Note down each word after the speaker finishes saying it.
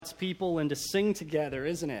God's people and to sing together,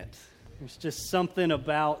 isn't it? There's just something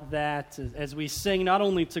about that as we sing not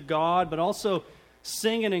only to God, but also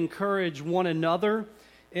sing and encourage one another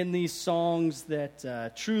in these songs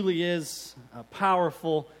that truly is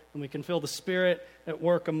powerful, and we can feel the Spirit at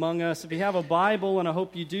work among us. If you have a Bible, and I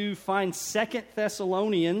hope you do, find 2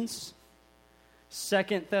 Thessalonians.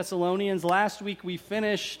 2 Thessalonians. Last week we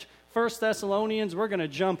finished 1 Thessalonians. We're going to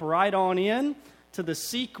jump right on in to the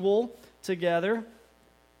sequel together.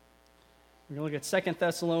 We're going to look at 2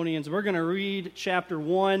 Thessalonians. We're going to read chapter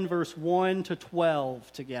 1, verse 1 to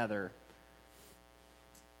 12 together.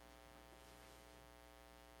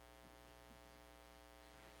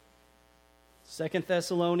 Second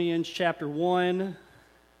Thessalonians chapter 1,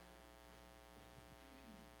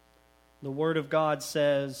 the Word of God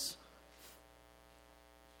says,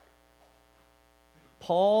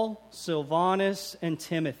 Paul, Silvanus, and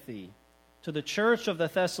Timothy, to the church of the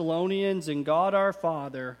Thessalonians in God our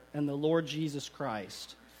Father and the Lord Jesus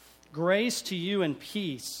Christ, grace to you and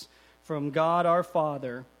peace from God our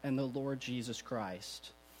Father and the Lord Jesus Christ.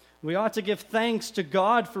 We ought to give thanks to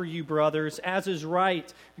God for you, brothers, as is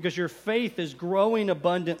right, because your faith is growing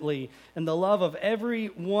abundantly, and the love of every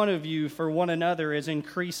one of you for one another is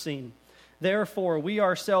increasing. Therefore, we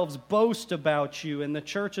ourselves boast about you in the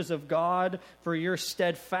churches of God for your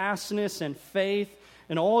steadfastness and faith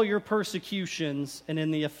in all your persecutions and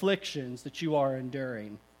in the afflictions that you are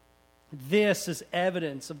enduring. This is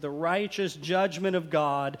evidence of the righteous judgment of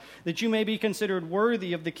God, that you may be considered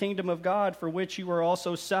worthy of the kingdom of God for which you are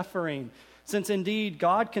also suffering. Since indeed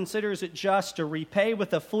God considers it just to repay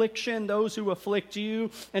with affliction those who afflict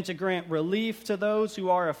you, and to grant relief to those who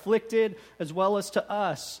are afflicted, as well as to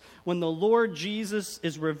us, when the Lord Jesus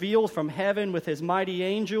is revealed from heaven with his mighty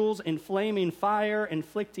angels in flaming fire,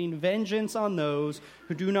 inflicting vengeance on those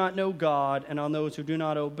who do not know God and on those who do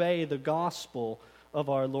not obey the gospel of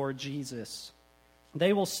our Lord Jesus.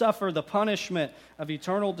 They will suffer the punishment of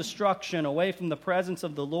eternal destruction away from the presence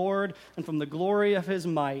of the Lord and from the glory of his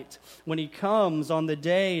might, when he comes on the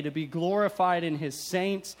day to be glorified in his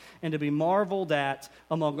saints and to be marveled at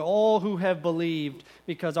among all who have believed,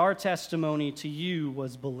 because our testimony to you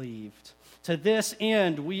was believed. To this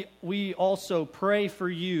end, we also pray for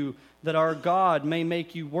you, that our God may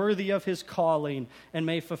make you worthy of his calling, and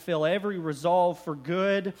may fulfill every resolve for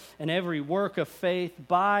good and every work of faith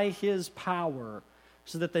by his power,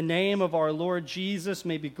 so that the name of our Lord Jesus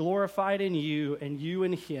may be glorified in you and you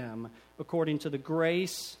in him, according to the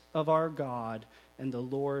grace of our God and the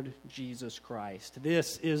Lord Jesus Christ.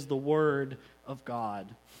 This is the word of God.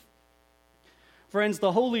 Friends,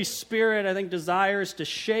 the Holy Spirit, I think, desires to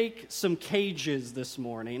shake some cages this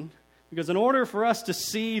morning, because in order for us to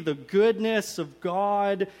see the goodness of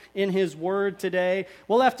God in his word today,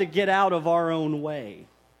 we'll have to get out of our own way.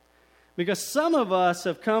 Because some of us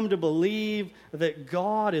have come to believe that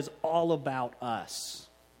God is all about us.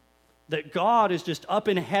 That God is just up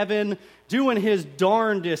in heaven doing his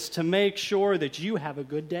darndest to make sure that you have a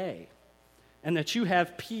good day, and that you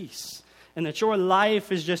have peace, and that your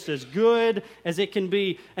life is just as good as it can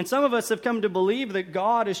be. And some of us have come to believe that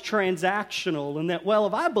God is transactional, and that, well,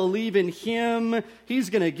 if I believe in him, he's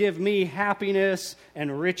going to give me happiness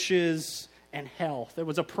and riches and health. There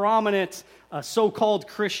was a prominent so-called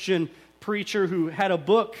Christian preacher who had a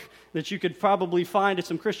book that you could probably find at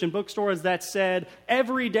some Christian bookstores that said,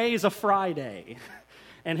 every day is a Friday.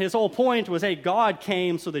 And his whole point was, hey, God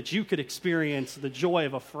came so that you could experience the joy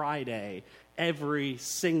of a Friday every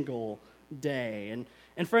single day.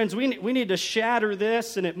 And friends, we need to shatter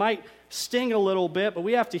this, and it might sting a little bit, but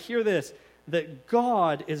we have to hear this, that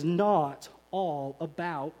God is not all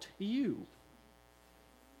about you.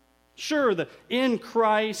 Sure, in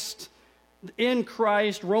Christ,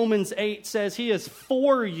 Romans 8 says he is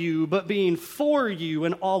for you, but being for you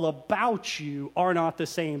and all about you are not the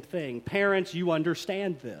same thing. Parents, you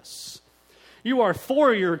understand this. You are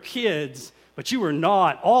for your kids, but you are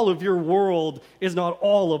not. All of your world is not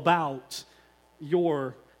all about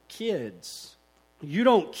your kids. You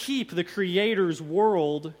don't keep the Creator's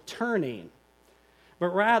world turning, but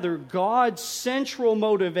rather God's central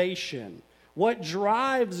motivation, what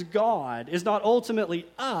drives God, is not ultimately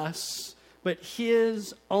us, but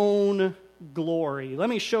his own glory. Let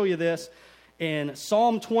me show you this in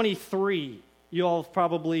Psalm 23. You all have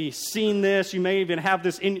probably seen this. You may even have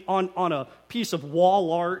this on a piece of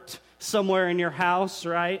wall art somewhere in your house,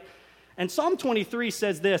 right? And Psalm 23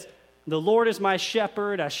 says this, the Lord is my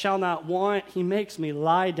shepherd, I shall not want. He makes me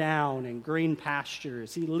lie down in green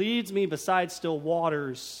pastures. He leads me beside still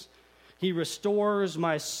waters. He restores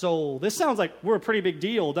my soul. This sounds like we're a pretty big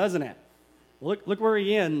deal, doesn't it? Look where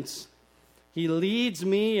he ends. He leads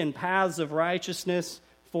me in paths of righteousness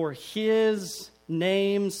for his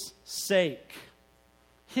name's sake.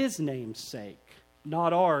 His name's sake,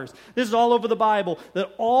 not ours. This is all over the Bible,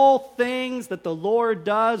 that all things that the Lord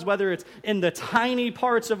does, whether it's in the tiny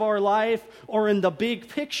parts of our life or in the big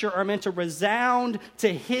picture, are meant to resound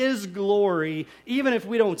to his glory, even if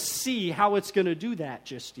we don't see how it's going to do that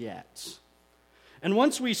just yet. And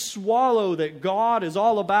once we swallow that God is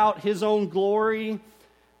all about his own glory,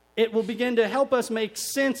 it will begin to help us make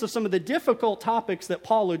sense of some of the difficult topics that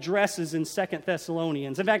Paul addresses in 2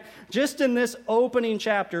 Thessalonians. In fact, just in this opening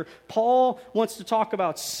chapter, Paul wants to talk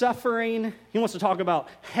about suffering, he wants to talk about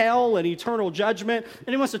hell and eternal judgment, and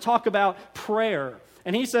he wants to talk about prayer.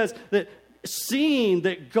 And he says that seeing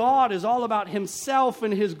that God is all about himself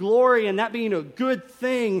and his glory, and that being a good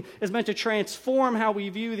thing is meant to transform how we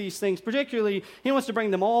view these things. Particularly, he wants to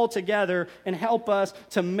bring them all together and help us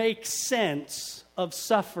to make sense of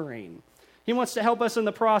suffering. He wants to help us in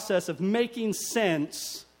the process of making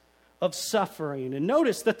sense of suffering. And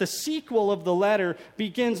notice that the sequel of the letter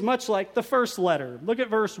begins much like the first letter. Look at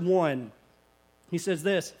verse 1. He says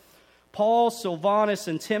this, Paul, Silvanus,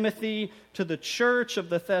 and Timothy, to the church of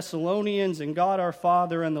the Thessalonians in God our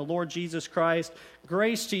Father and the Lord Jesus Christ,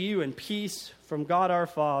 grace to you and peace from God our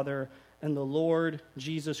Father and the Lord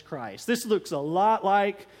Jesus Christ. This looks a lot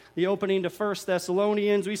like the opening to 1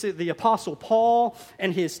 Thessalonians. We see the Apostle Paul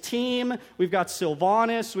and his team. We've got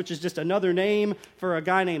Silvanus, which is just another name for a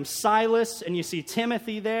guy named Silas. And you see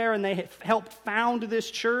Timothy there, and they helped found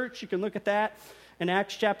this church. You can look at that in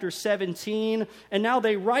Acts chapter 17. And now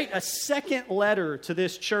they write a second letter to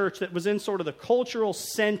this church that was in sort of the cultural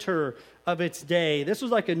center of its day. This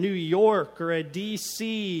was like a New York or a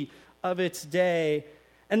D.C. of its day.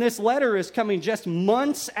 And this letter is coming just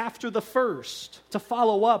months after the first to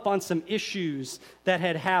follow up on some issues that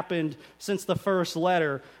had happened since the first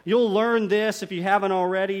letter. You'll learn this if you haven't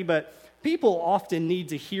already, but people often need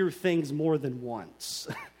to hear things more than once,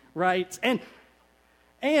 right?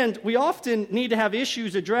 And we often need to have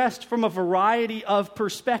issues addressed from a variety of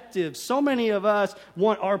perspectives. So many of us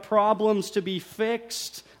want our problems to be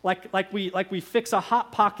fixed like we fix a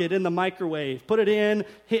Hot Pocket in the microwave. Put it in,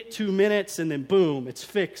 hit 2 minutes, and then boom, it's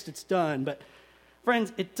fixed, it's done. But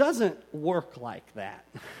friends, it doesn't work like that.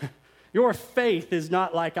 Your faith is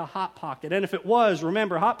not like a Hot Pocket. And if it was,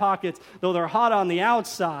 remember, Hot Pockets, though they're hot on the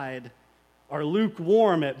outside, are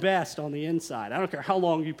lukewarm at best on the inside. I don't care how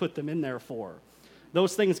long you put them in there for.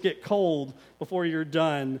 Those things get cold before you're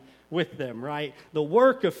done with them, right? The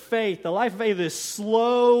work of faith, the life of faith is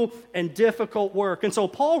slow and difficult work. And so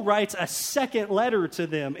Paul writes a second letter to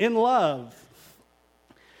them in love.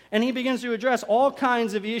 And he begins to address all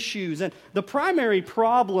kinds of issues. And the primary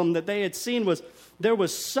problem that they had seen was there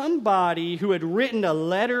was somebody who had written a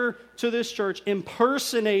letter to this church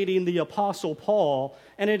impersonating the Apostle Paul,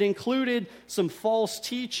 and it included some false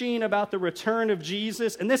teaching about the return of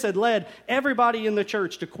Jesus, and this had led everybody in the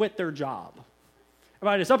church to quit their job.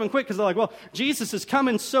 Everybody just up and quit because they're like, well, Jesus is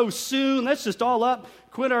coming so soon, let's just all up,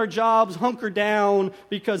 quit our jobs, hunker down,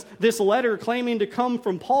 because this letter claiming to come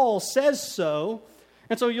from Paul says so.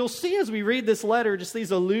 And so you'll see as we read this letter, just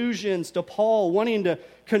these allusions to Paul wanting to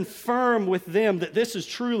confirm with them that this is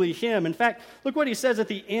truly him. In fact, look what he says at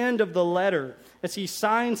the end of the letter as he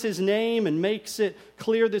signs his name and makes it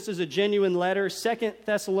clear this is a genuine letter. 2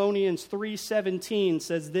 Thessalonians 3:17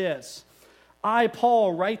 says this, I,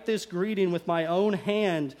 Paul, write this greeting with my own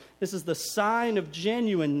hand. This is the sign of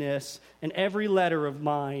genuineness in every letter of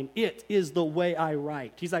mine. It is the way I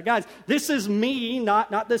write. He's like, guys, this is me,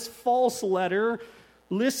 not this false letter.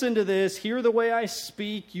 Listen to this. Hear the way I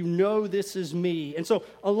speak. You know this is me. And so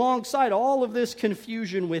alongside all of this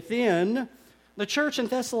confusion within, the church in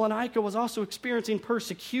Thessalonica was also experiencing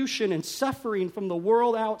persecution and suffering from the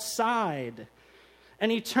world outside.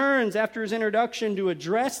 And he turns after his introduction to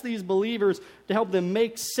address these believers to help them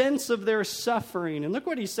make sense of their suffering. And look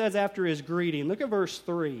what he says after his greeting. Look at verse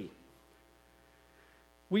 3.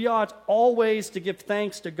 We ought always to give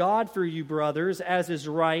thanks to God for you, brothers, as is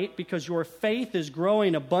right, because your faith is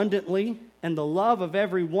growing abundantly, and the love of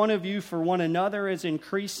every one of you for one another is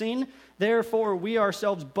increasing. Therefore, we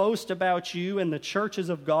ourselves boast about you and the churches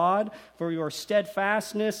of God for your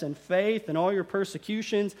steadfastness and faith and all your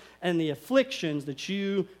persecutions and the afflictions that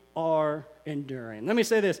you are enduring. Let me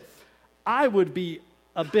say this. I would be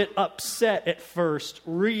a bit upset at first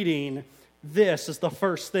reading this is the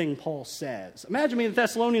first thing Paul says. Imagine me, the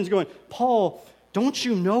Thessalonians, going, Paul, don't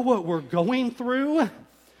you know what we're going through? Why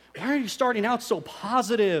are you starting out so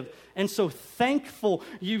positive and so thankful?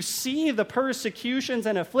 You see the persecutions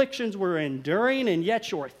and afflictions we're enduring, and yet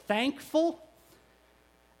you're thankful?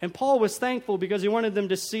 And Paul was thankful because he wanted them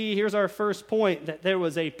to see, here's our first point, that there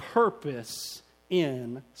was a purpose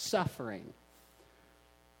in suffering.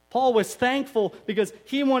 Paul was thankful because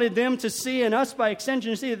he wanted them to see, and us by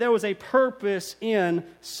extension, to see that there was a purpose in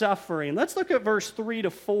suffering. Let's look at verse 3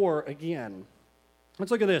 to 4 again.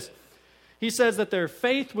 Let's look at this. He says that their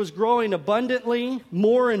faith was growing abundantly,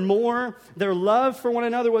 more and more. Their love for one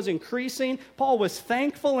another was increasing. Paul was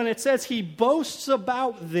thankful, and it says he boasts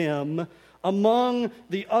about them among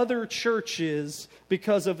the other churches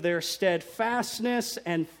because of their steadfastness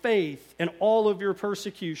and faith in all of your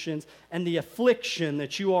persecutions and the affliction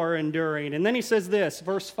that you are enduring. And then he says this,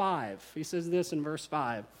 verse 5. He says this in verse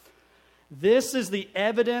 5. This is the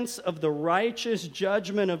evidence of the righteous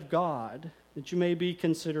judgment of God, that you may be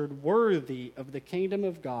considered worthy of the kingdom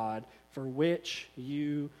of God, for which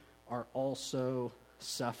you are also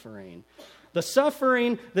suffering. The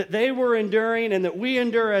suffering that they were enduring and that we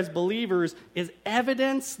endure as believers is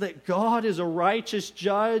evidence that God is a righteous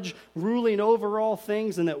judge ruling over all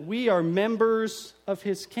things and that we are members of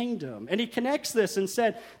his kingdom. And he connects this and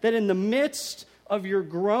said that in the midst of your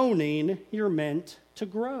groaning, you're meant to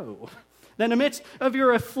grow. That in the midst of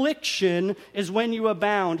your affliction is when you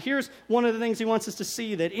abound. Here's one of the things he wants us to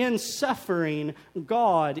see, that in suffering,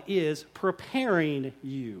 God is preparing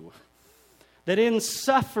you. That in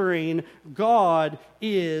suffering, God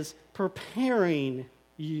is preparing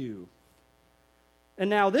you.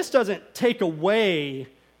 And now, this doesn't take away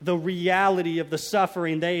the reality of the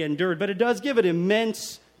suffering they endured, but it does give it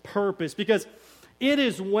immense purpose, because it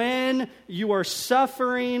is when you are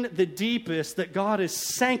suffering the deepest that God is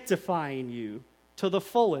sanctifying you to the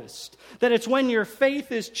fullest. That it's when your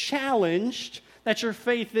faith is challenged that your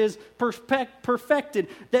faith is perfected.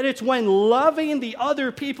 That it's when loving the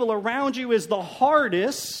other people around you is the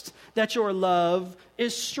hardest that your love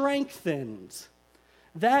is strengthened.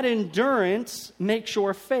 That endurance makes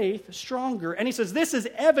your faith stronger. And he says this is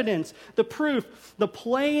evidence, the proof, the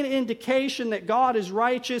plain indication that God is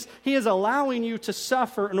righteous. He is allowing you to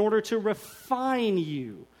suffer in order to refine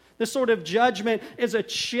you. This sort of judgment is a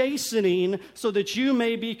chastening so that you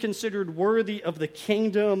may be considered worthy of the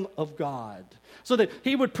kingdom of God. So that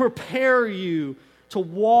he would prepare you to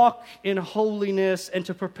walk in holiness and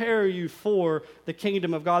to prepare you for the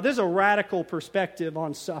kingdom of God. This is a radical perspective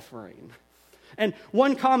on suffering. And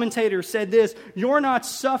one commentator said this: you're not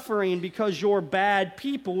suffering because you're bad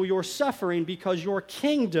people, you're suffering because you're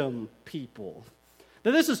kingdom people.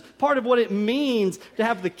 Now, this is part of what it means to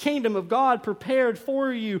have the kingdom of God prepared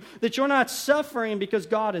for you, that you're not suffering because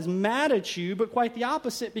God is mad at you, but quite the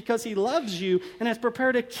opposite, because he loves you and has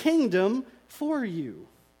prepared a kingdom for you.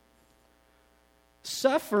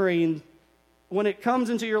 Suffering, when it comes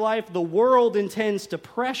into your life, the world intends to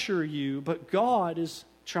pressure you, but God is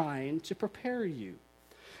trying to prepare you.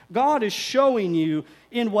 God is showing you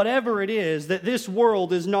in whatever it is that this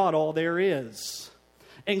world is not all there is.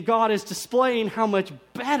 And God is displaying how much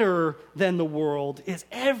better than the world is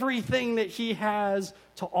everything that he has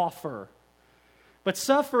to offer. But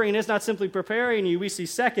suffering is not simply preparing you. We see,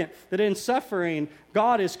 second, that in suffering,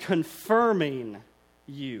 God is confirming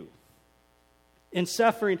you. In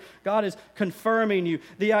suffering, God is confirming you.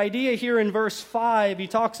 The idea here in verse 5, he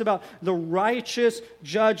talks about the righteous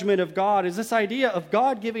judgment of God, is this idea of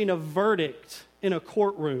God giving a verdict in a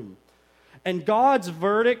courtroom. And God's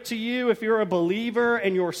verdict to you, if you're a believer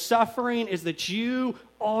and you're suffering, is that you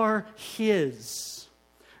are his.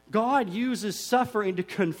 God uses suffering to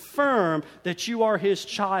confirm that you are his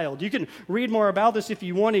child. You can read more about this if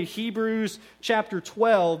you want in Hebrews chapter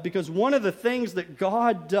 12, because one of the things that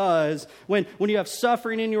God does when you have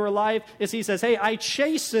suffering in your life is he says, hey, I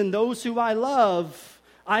chasten those who I love.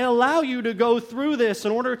 I allow you to go through this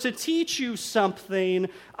in order to teach you something.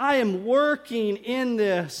 I am working in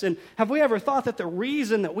this. And have we ever thought that the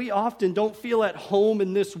reason that we often don't feel at home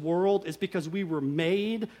in this world is because we were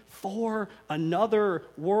made for another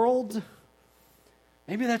world?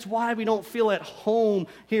 Maybe that's why we don't feel at home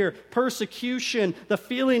here. Persecution, the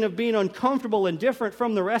feeling of being uncomfortable and different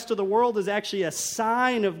from the rest of the world, is actually a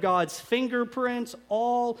sign of God's fingerprints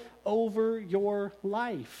all over your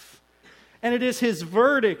life. And it is his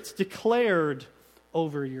verdict declared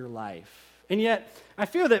over your life. And yet, I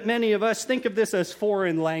feel that many of us think of this as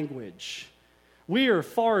foreign language. We are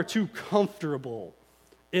far too comfortable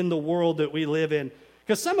in the world that we live in.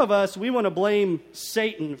 Because some of us, we want to blame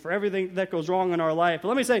Satan for everything that goes wrong in our life. But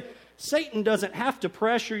let me say, Satan doesn't have to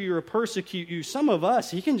pressure you or persecute you. Some of us,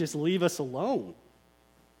 he can just leave us alone.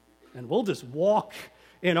 And we'll just walk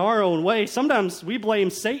in our own way. Sometimes we blame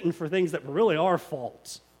Satan for things that really are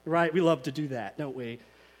faults. Right? We love to do that, don't we?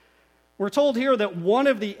 We're told here that one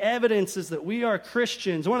of the evidences that we are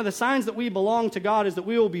Christians, one of the signs that we belong to God, is that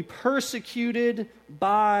we will be persecuted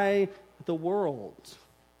by the world.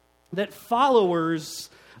 that followers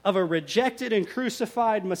of a rejected and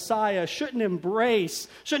crucified Messiah shouldn't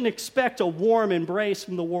expect a warm embrace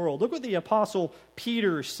from the world. Look what the Apostle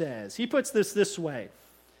Peter says. He puts this way.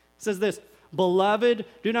 He says this, "Beloved,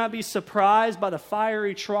 do not be surprised by the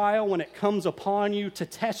fiery trial when it comes upon you to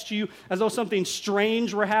test you as though something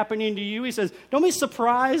strange were happening to you." He says, don't be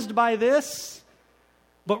surprised by this,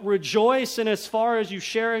 but rejoice in as far as you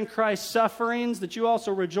share in Christ's sufferings, that you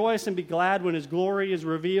also rejoice and be glad when his glory is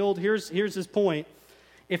revealed. Here's his point.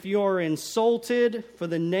 If you are insulted for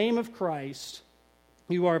the name of Christ,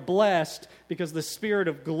 you are blessed because the Spirit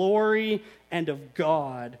of glory and of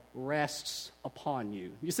God rests upon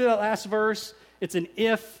you. You see that last verse? It's an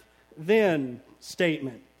if-then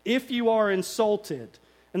statement. If you are insulted.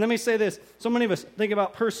 And let me say this. So many of us think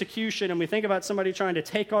about persecution and we think about somebody trying to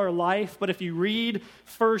take our life. But if you read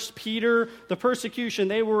 1 Peter, the persecution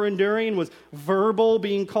they were enduring was verbal,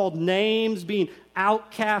 being called names, being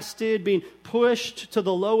outcasted, being pushed to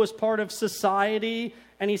the lowest part of society.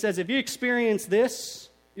 And he says, if you experience this,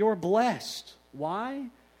 you're blessed. Why?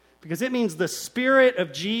 Because it means the Spirit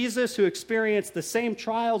of Jesus, who experienced the same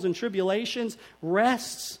trials and tribulations,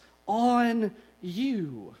 rests on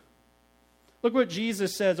you. Look what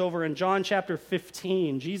Jesus says over in John chapter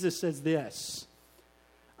 15. Jesus says this,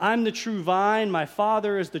 "I'm the true vine, my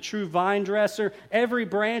Father is the true vine dresser. Every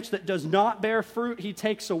branch that does not bear fruit, he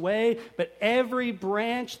takes away. But every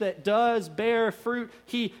branch that does bear fruit,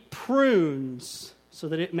 he prunes so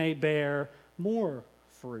that it may bear more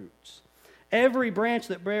fruit." Every branch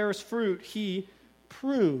that bears fruit, he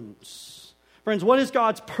prunes. Friends, what is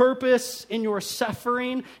God's purpose in your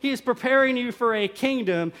suffering? He is preparing you for a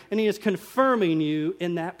kingdom, and he is confirming you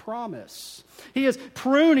in that promise. He is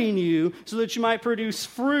pruning you so that you might produce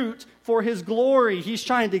fruit for his glory. He's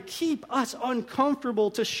trying to keep us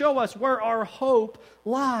uncomfortable to show us where our hope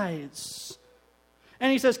lies.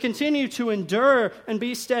 And he says, continue to endure and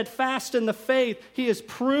be steadfast in the faith. He is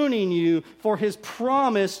pruning you for his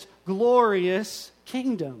promised glorious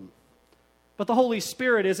kingdom. But the Holy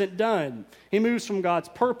Spirit isn't done. He moves from God's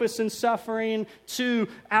purpose in suffering to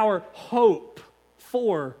our hope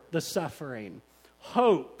for the suffering.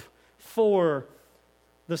 Hope for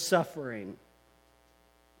the suffering.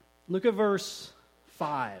 Look at verse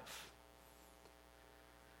 5.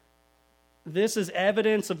 "This is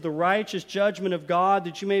evidence of the righteous judgment of God,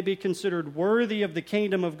 that you may be considered worthy of the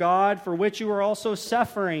kingdom of God, for which you are also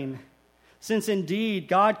suffering. Since indeed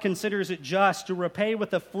God considers it just to repay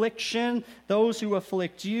with affliction those who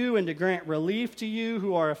afflict you, and to grant relief to you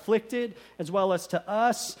who are afflicted, as well as to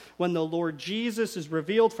us, when the Lord Jesus is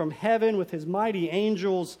revealed from heaven with his mighty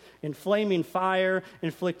angels in flaming fire,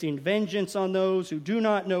 inflicting vengeance on those who do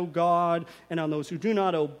not know God and on those who do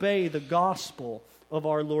not obey the gospel of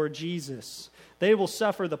our Lord Jesus. They will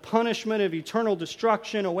suffer the punishment of eternal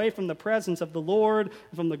destruction away from the presence of the Lord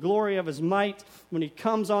and from the glory of his might, when he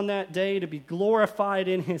comes on that day to be glorified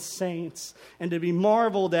in his saints and to be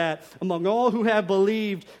marveled at among all who have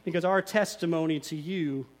believed, because our testimony to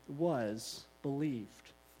you was believed."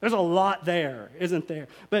 There's a lot there, isn't there?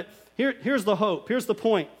 But here's the hope. Here's the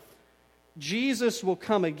point. Jesus will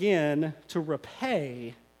come again to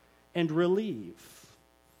repay and relieve.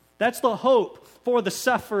 That's the hope for the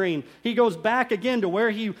suffering. He goes back again to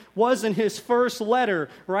where he was in his first letter,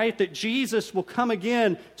 right? That Jesus will come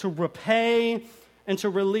again to repay and to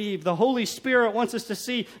relieve. The Holy Spirit wants us to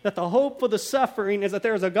see that the hope for the suffering is that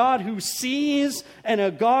there is a God who sees and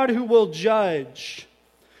a God who will judge.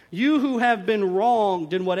 You who have been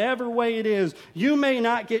wronged in whatever way it is, you may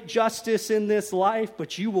not get justice in this life,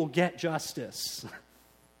 but you will get justice.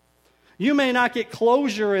 You may not get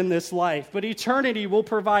closure in this life, but eternity will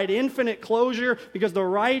provide infinite closure, because the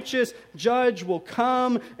righteous judge will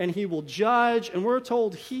come and he will judge, and we're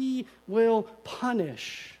told he will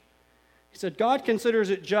punish. He said, God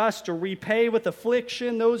considers it just to repay with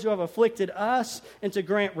affliction those who have afflicted us, and to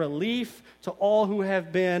grant relief to all who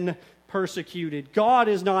have been persecuted. God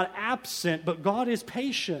is not absent, but God is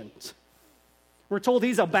patient. We're told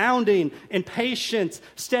he's abounding in patience,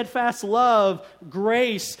 steadfast love,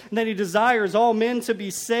 grace, and that he desires all men to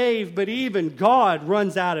be saved, but even God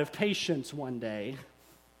runs out of patience one day.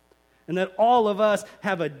 And that all of us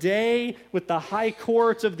have a day with the high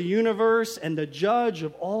court of the universe, and the judge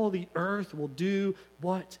of all the earth will do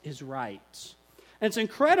what is right. And it's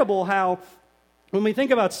incredible how, when we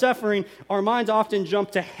think about suffering, our minds often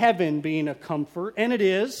jump to heaven being a comfort, and it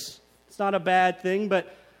is. It's not a bad thing,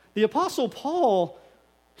 but the Apostle Paul,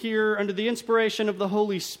 here under the inspiration of the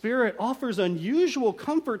Holy Spirit, offers unusual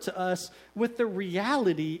comfort to us with the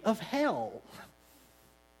reality of hell.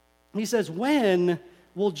 He says, when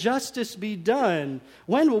will justice be done?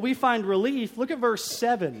 When will we find relief? Look at verse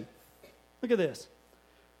 7. Look at this.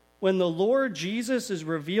 When the Lord Jesus is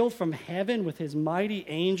revealed from heaven with his mighty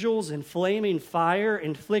angels in flaming fire,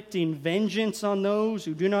 inflicting vengeance on those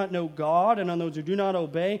who do not know God and on those who do not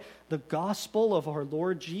obey the gospel of our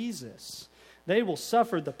Lord Jesus, they will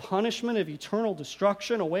suffer the punishment of eternal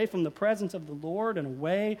destruction away from the presence of the Lord and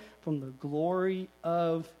away from the glory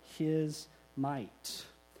of his might.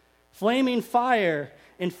 Flaming fire,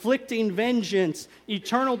 inflicting vengeance,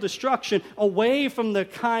 eternal destruction, away from the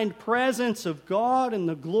kind presence of God and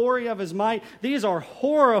the glory of his might. These are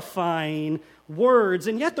horrifying words,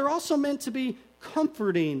 and yet they're also meant to be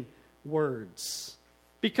comforting words.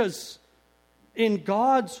 Because in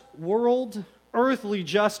God's world, earthly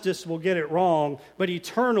justice will get it wrong, but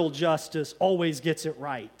eternal justice always gets it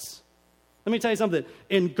right. Let me tell you something.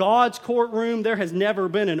 In God's courtroom, there has never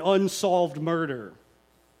been an unsolved murder.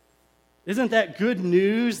 Isn't that good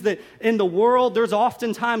news that in the world, there's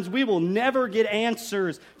oftentimes we will never get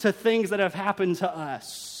answers to things that have happened to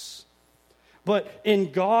us. But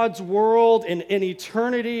in God's world, in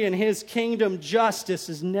eternity, in his kingdom, justice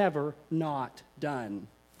is never not done.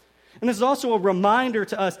 And this is also a reminder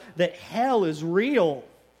to us that hell is real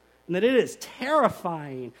and that it is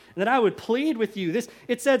terrifying. And that I would plead with you,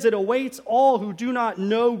 it says it awaits all who do not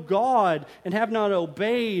know God and have not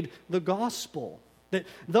obeyed the gospel. That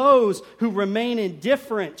those who remain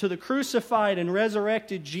indifferent to the crucified and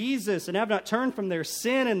resurrected Jesus and have not turned from their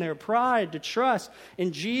sin and their pride to trust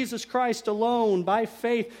in Jesus Christ alone, by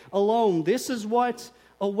faith alone, this is what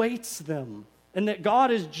awaits them. And that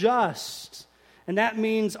God is just. And that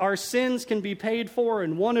means our sins can be paid for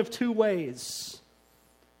in one of two ways.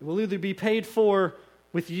 It will either be paid for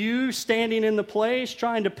with you standing in the place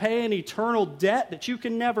trying to pay an eternal debt that you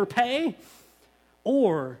can never pay,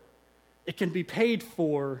 or it can be paid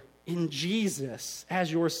for in Jesus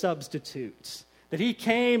as your substitute. That he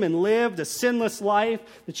came and lived a sinless life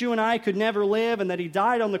that you and I could never live, and that he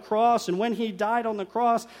died on the cross. And when he died on the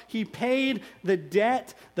cross, he paid the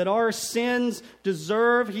debt that our sins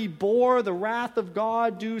deserve. He bore the wrath of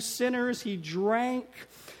God due sinners. He drank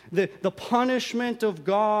the punishment of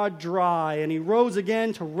God dry, and he rose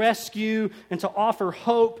again to rescue and to offer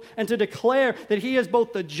hope and to declare that he is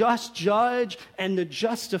both the just judge and the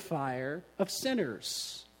justifier of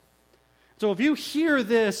sinners. So if you hear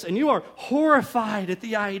this and you are horrified at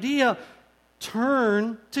the idea,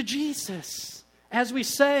 turn to Jesus. As we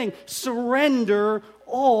sang, surrender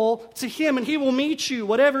all to him, and he will meet you,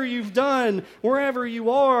 whatever you've done, wherever you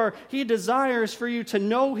are. He desires for you to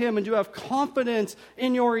know him and to have confidence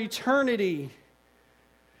in your eternity.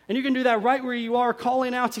 And you can do that right where you are,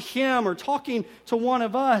 calling out to him or talking to one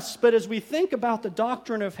of us. But as we think about the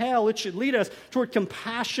doctrine of hell, it should lead us toward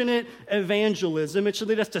compassionate evangelism. It should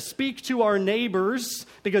lead us to speak to our neighbors,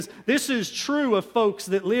 because this is true of folks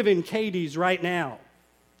that live in Cadiz right now.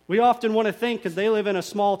 We often want to think, because they live in a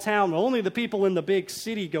small town, well, only the people in the big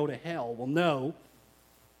city go to hell. Well, no.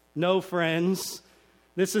 No, friends.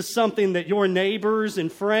 This is something that your neighbors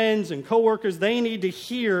and friends and coworkers, they need to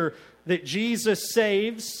hear, that Jesus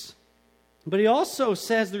saves. But he also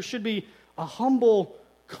says there should be a humble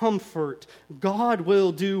comfort. God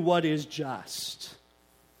will do what is just.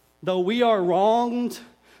 Though we are wronged,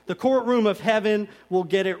 the courtroom of heaven will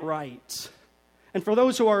get it right. And for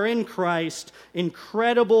those who are in Christ,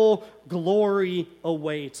 incredible glory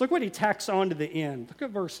awaits. Look what he tacks on to the end. Look at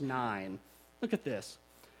verse 9. Look at this.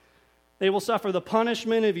 They will suffer the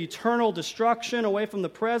punishment of eternal destruction away from the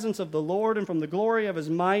presence of the Lord and from the glory of his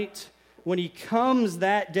might, when he comes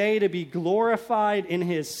that day to be glorified in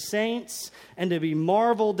his saints and to be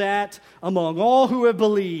marveled at among all who have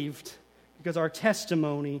believed, because our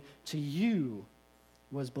testimony to you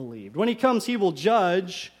was believed. When he comes, he will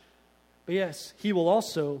judge. But yes, he will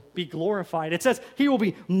also be glorified. It says he will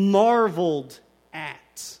be marveled at.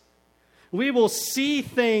 We will see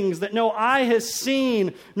things that no eye has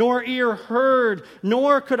seen, nor ear heard,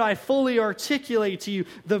 nor could I fully articulate to you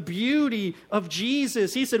the beauty of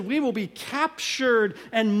Jesus. He said we will be captured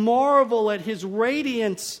and marvel at his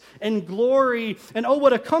radiance and glory. And oh,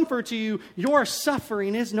 what a comfort to you, your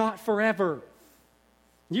suffering is not forever.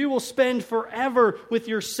 You will spend forever with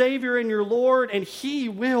your Savior and your Lord, and he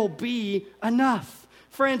will be enough.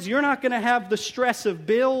 Friends, you're not going to have the stress of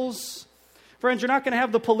bills. Friends, you're not going to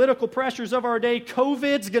have the political pressures of our day.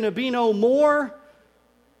 COVID's going to be no more.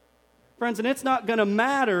 Friends, and it's not going to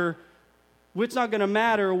matter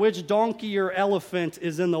which donkey or elephant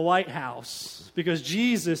is in the White House, because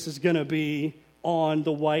Jesus is going to be on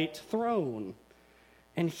the white throne,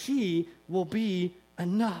 and he will be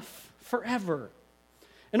enough forever.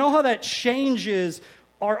 And all how that changes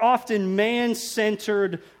our often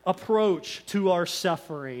man-centered approach to our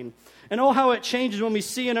suffering. And oh, how it changes when we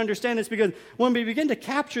see and understand this, because when we begin to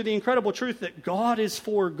capture the incredible truth that God is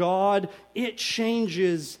for God, it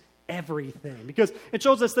changes everything. Because it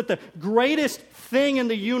shows us that the greatest thing in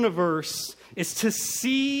the universe is to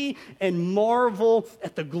see and marvel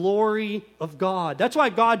at the glory of God. That's why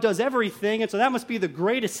God does everything, and so that must be the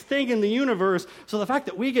greatest thing in the universe. So the fact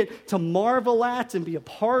that we get to marvel at and be a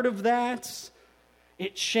part of that,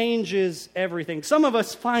 it changes everything. Some of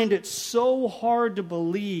us find it so hard to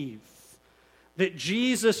believe that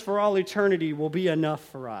Jesus for all eternity will be enough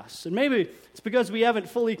for us. And maybe it's because we haven't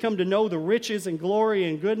fully come to know the riches and glory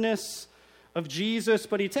and goodness of Jesus,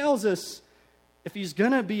 but he tells us if he's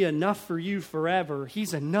going to be enough for you forever,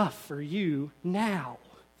 he's enough for you now.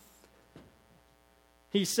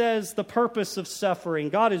 He says the purpose of suffering.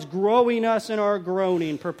 God is growing us in our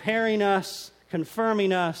groaning, preparing us,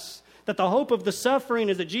 confirming us, that the hope of the suffering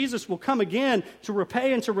is that Jesus will come again to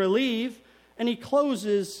repay and to relieve. And he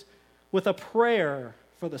closes with a prayer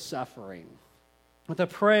for the suffering. With a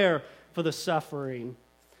prayer for the suffering.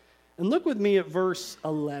 And look with me at verse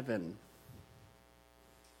 11.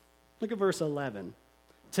 Look at verse 11.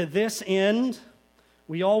 To this end,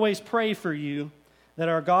 we always pray for you, that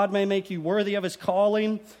our God may make you worthy of his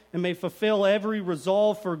calling and may fulfill every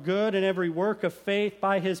resolve for good and every work of faith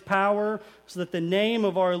by his power, so that the name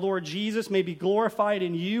of our Lord Jesus may be glorified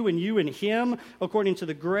in you and you in him, according to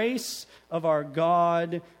the grace of our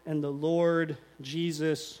God and the Lord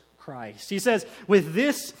Jesus Christ. He says, with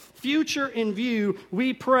this future in view,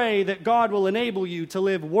 we pray that God will enable you to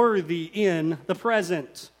live worthy in the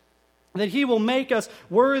present. That he will make us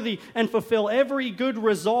worthy and fulfill every good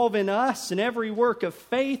resolve in us and every work of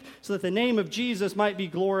faith, so that the name of Jesus might be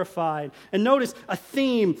glorified. And notice a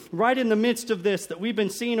theme right in the midst of this that we've been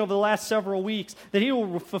seeing over the last several weeks, that he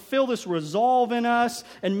will fulfill this resolve in us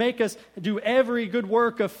and make us do every good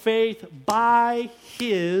work of faith by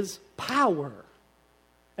his power.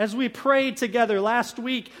 As we prayed together last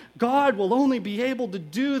week, God will only be able to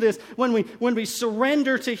do this when we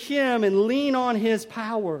surrender to him and lean on his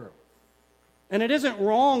power. And it isn't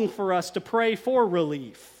wrong for us to pray for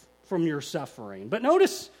relief from your suffering. But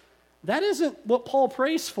notice, that isn't what Paul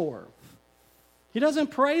prays for. He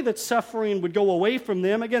doesn't pray that suffering would go away from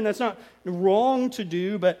them. Again, that's not wrong to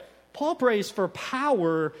do, but Paul prays for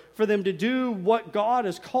power for them to do what God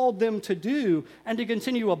has called them to do and to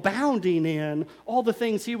continue abounding in all the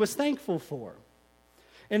things he was thankful for.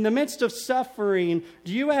 In the midst of suffering,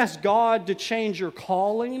 do you ask God to change your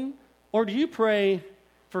calling, or do you pray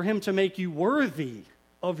for him to make you worthy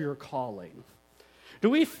of your calling? Do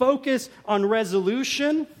we focus on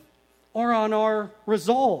resolution or on our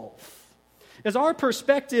resolve? Is our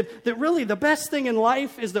perspective that really the best thing in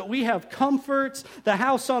life is that we have comforts, the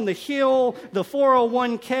house on the hill, the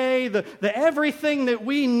 401k, the everything that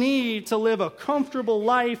we need to live a comfortable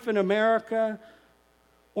life in America?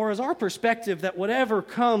 Or is our perspective that whatever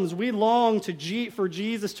comes, we long for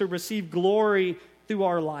Jesus to receive glory through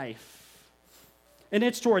our life? And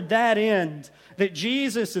it's toward that end that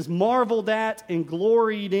Jesus is marveled at and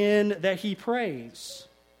gloried in, that he prays.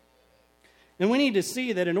 And we need to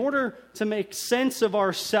see that in order to make sense of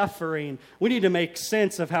our suffering, we need to make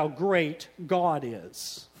sense of how great God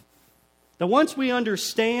is. That once we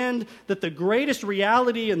understand that the greatest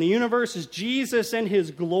reality in the universe is Jesus and his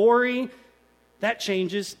glory, that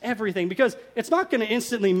changes everything. Because it's not going to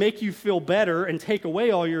instantly make you feel better and take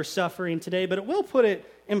away all your suffering today, but it will put it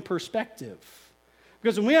in perspective.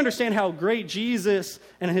 Because when we understand how great Jesus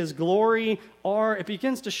and his glory are, it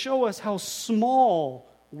begins to show us how small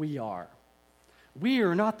we are. We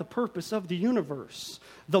are not the purpose of the universe.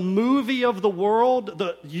 The movie of the world,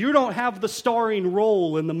 you don't have the starring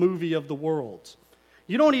role in the movie of the world.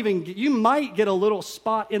 You might get a little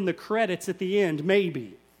spot in the credits at the end,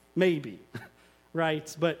 maybe,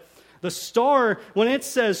 right? But the star, when it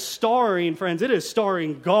says starring, friends, it is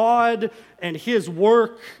starring God and his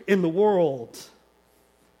work in the world.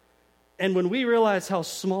 And when we realize how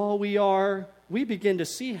small we are, we begin to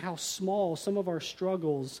see how small some of our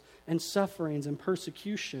struggles and sufferings and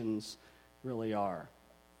persecutions really are.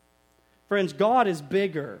 Friends, God is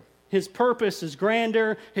bigger. His purpose is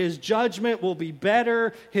grander. His judgment will be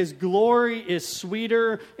better. His glory is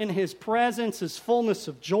sweeter. In his presence is fullness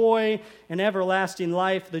of joy and everlasting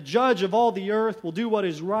life. The judge of all the earth will do what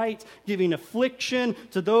is right, giving affliction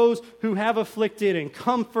to those who have afflicted and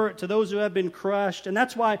comfort to those who have been crushed. And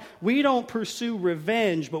that's why we don't pursue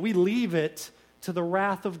revenge, but we leave it to the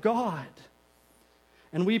wrath of God.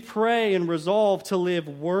 And we pray and resolve to live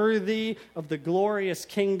worthy of the glorious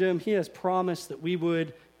kingdom he has promised that we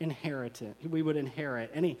would inherit.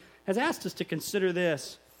 And he has asked us to consider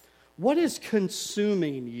this. What is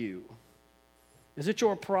consuming you? Is it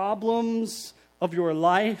your problems of your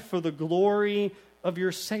life for the glory of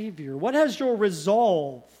your Savior? What has your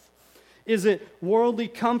resolve? Is it worldly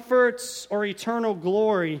comforts or eternal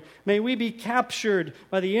glory? May we be captured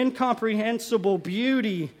by the incomprehensible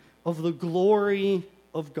beauty of the glory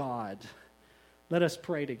of God. Let us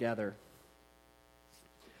pray together.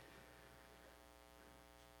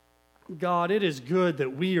 God, it is good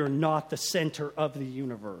that we are not the center of the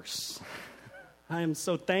universe. I am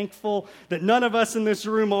so thankful that none of us in this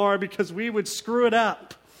room are, because we would screw it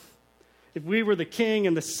up if we were the king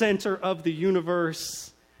and the center of the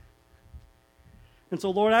universe. And so,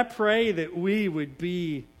 Lord, I pray that we would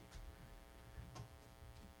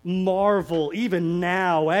marvel even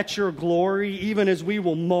now at your glory, even as we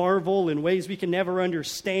will marvel in ways we can never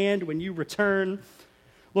understand when you return.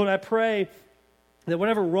 Lord, I pray that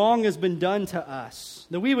whatever wrong has been done to us,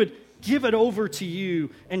 that we would give it over to you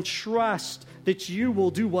and trust that you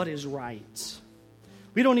will do what is right.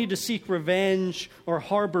 We don't need to seek revenge or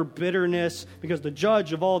harbor bitterness, because the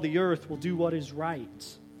judge of all the earth will do what is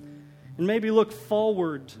right. And maybe look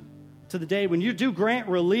forward to the day when you do grant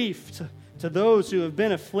relief to those who have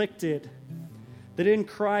been afflicted, that in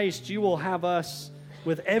Christ you will have us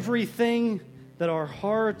with everything that our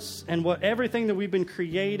hearts and everything that we've been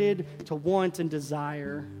created to want and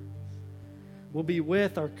desire. We'll be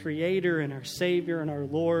with our Creator and our Savior and our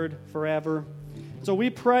Lord forever. So we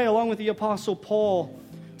pray, along with the Apostle Paul,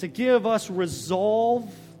 to give us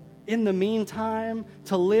resolve in the meantime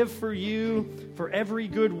to live for you, for every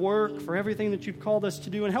good work, for everything that you've called us to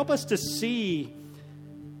do, and help us to see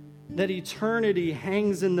that eternity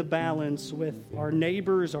hangs in the balance with our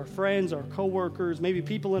neighbors, our friends, our coworkers, maybe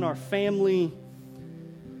people in our family.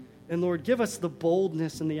 And Lord, give us the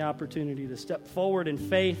boldness and the opportunity to step forward in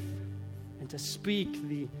faith and to speak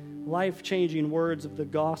the life-changing words of the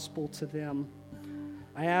gospel to them.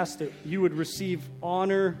 I ask that you would receive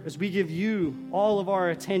honor as we give you all of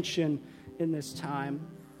our attention in this time.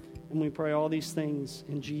 And we pray all these things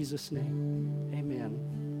in Jesus' name. Amen.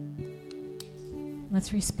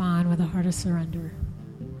 Let's respond with a heart of surrender.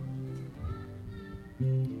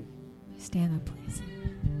 Stand up, please.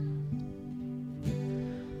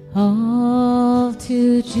 All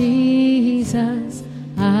to Jesus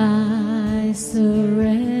I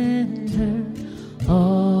surrender.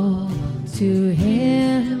 All to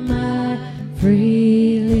him I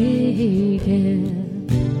freely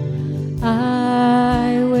give.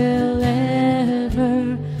 I will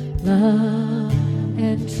ever love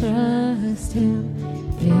and trust him.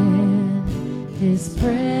 In his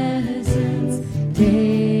presence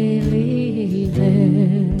daily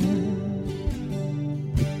live.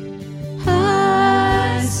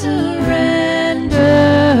 I surrender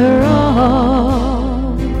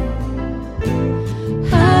all.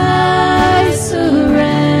 I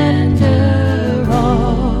surrender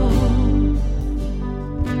all.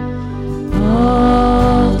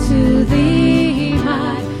 All to thee,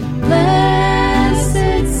 my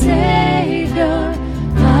blessed Savior.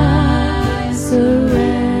 I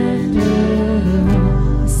surrender.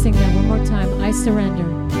 Let's sing that one more time. I surrender.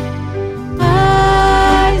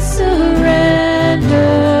 I surrender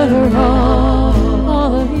all.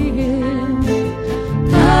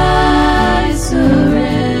 I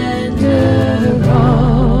surrender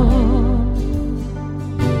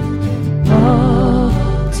all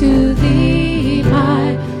to thee,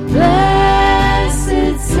 my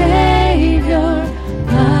blessed Savior.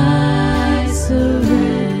 I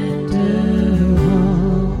surrender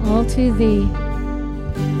all to thee.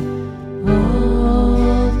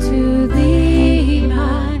 All to thee,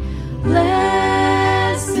 my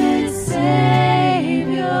blessed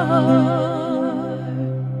Savior.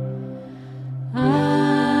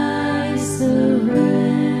 I surrender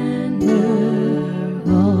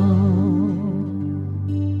all.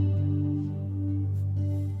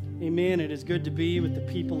 Amen. It is good to be with the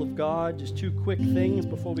people of God. Just two quick things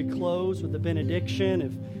before we close with the benediction.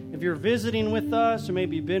 If you're visiting with us, or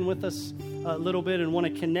maybe you've been with us a little bit and want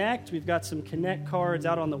to connect, we've got some connect cards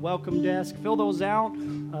out on the welcome desk. Fill those out.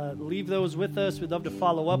 Leave those with us. We'd love to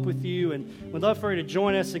follow up with you, and we'd love for you to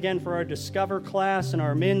join us again for our Discover class and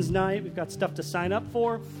our men's night. We've got stuff to sign up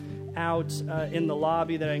for out in the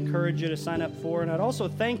lobby that I encourage you to sign up for. And I'd also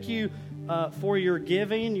thank you for your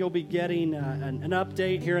giving. You'll be getting an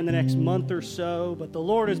update here in the next month or so. But the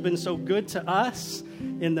Lord has been so good to us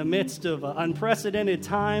in the midst of unprecedented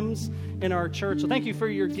times in our church. So thank you for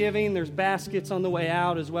your giving. There's baskets on the way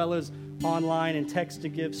out, as well as online and text to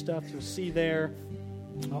give stuff you'll see there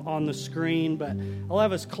on the screen. But I'll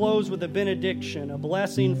have us close with a benediction, a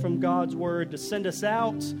blessing from God's word to send us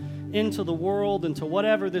out into the world, into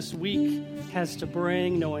whatever this week has to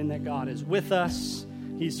bring, knowing that God is with us.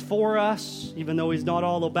 He's for us, even though He's not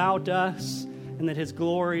all about us, and that His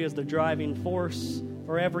glory is the driving force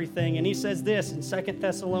for everything. And he says this in 2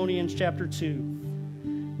 Thessalonians chapter 2.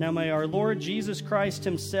 Now may our Lord Jesus Christ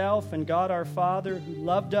Himself and God our Father, who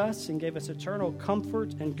loved us and gave us eternal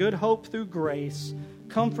comfort and good hope through grace,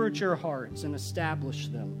 comfort your hearts and establish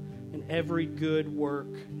them in every good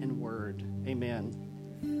work and word. Amen.